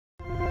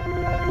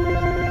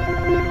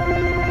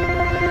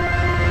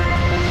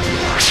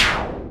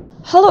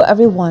Hello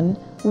everyone,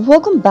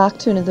 welcome back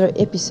to another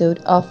episode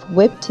of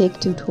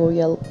Webtech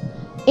Tutorial.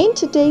 In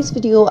today's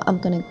video, I'm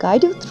gonna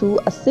guide you through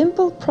a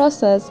simple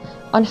process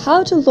on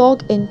how to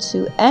log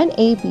into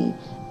NAB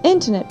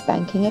Internet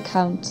Banking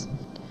account.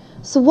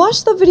 So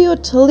watch the video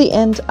till the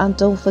end and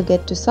don't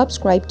forget to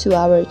subscribe to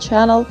our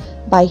channel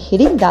by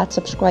hitting that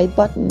subscribe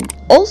button.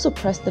 Also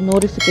press the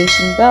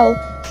notification bell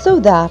so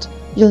that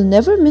you'll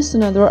never miss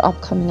another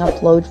upcoming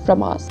upload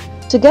from us.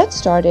 To get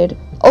started,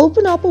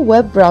 open up a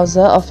web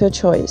browser of your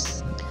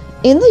choice.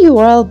 In the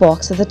URL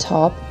box at the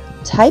top,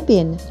 type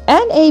in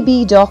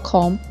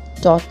nab.com.au.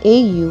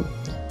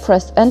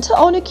 Press enter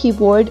on your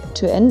keyboard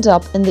to end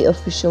up in the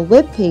official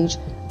web page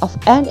of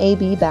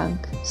NAB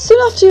Bank. Soon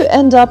after you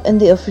end up in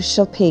the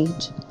official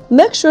page,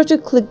 make sure to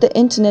click the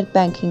Internet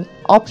Banking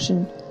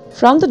option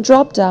from the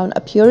drop-down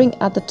appearing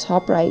at the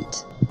top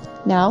right.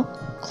 Now,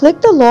 click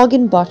the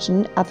Login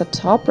button at the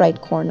top right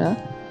corner,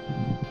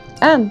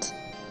 and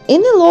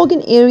in the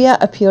login area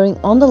appearing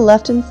on the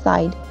left-hand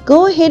side,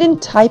 go ahead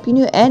and type in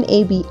your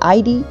NAB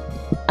ID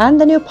and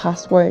then your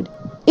password.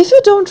 If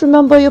you don't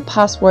remember your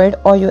password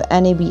or your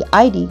NAB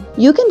ID,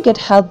 you can get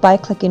help by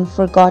clicking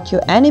Forgot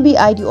your NAB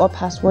ID or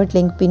password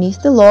link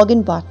beneath the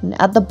login button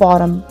at the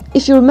bottom.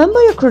 If you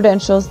remember your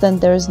credentials, then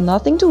there is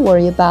nothing to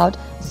worry about.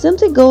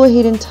 Simply go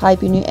ahead and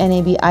type in your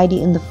NAB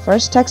ID in the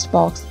first text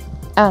box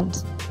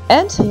and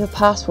enter your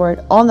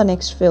password on the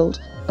next field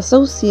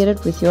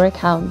associated with your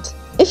account.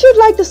 If you'd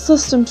like the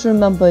system to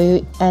remember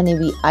your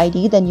NAB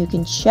ID, then you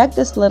can check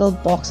this little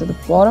box at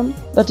the bottom,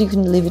 but you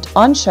can leave it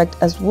unchecked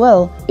as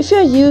well if you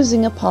are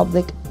using a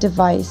public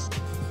device.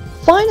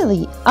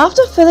 Finally,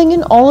 after filling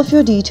in all of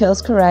your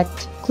details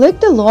correct, click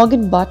the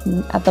Login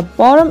button at the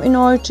bottom in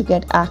order to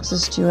get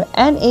access to your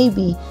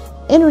NAB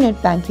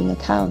Internet Banking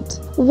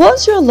account.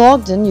 Once you're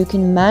logged in, you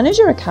can manage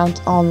your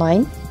account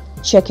online,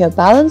 check your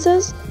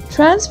balances,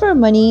 transfer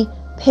money,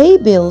 pay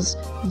bills,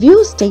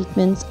 view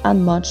statements,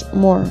 and much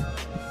more.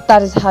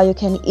 That is how you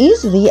can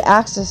easily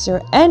access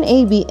your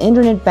NAB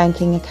Internet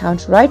Banking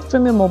account right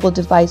from your mobile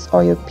device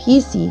or your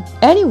PC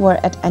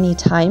anywhere at any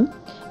time.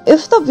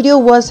 If the video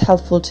was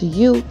helpful to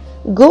you,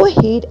 go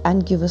ahead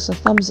and give us a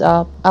thumbs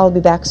up. I'll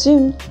be back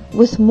soon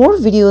with more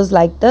videos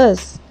like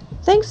this.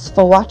 Thanks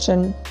for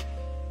watching.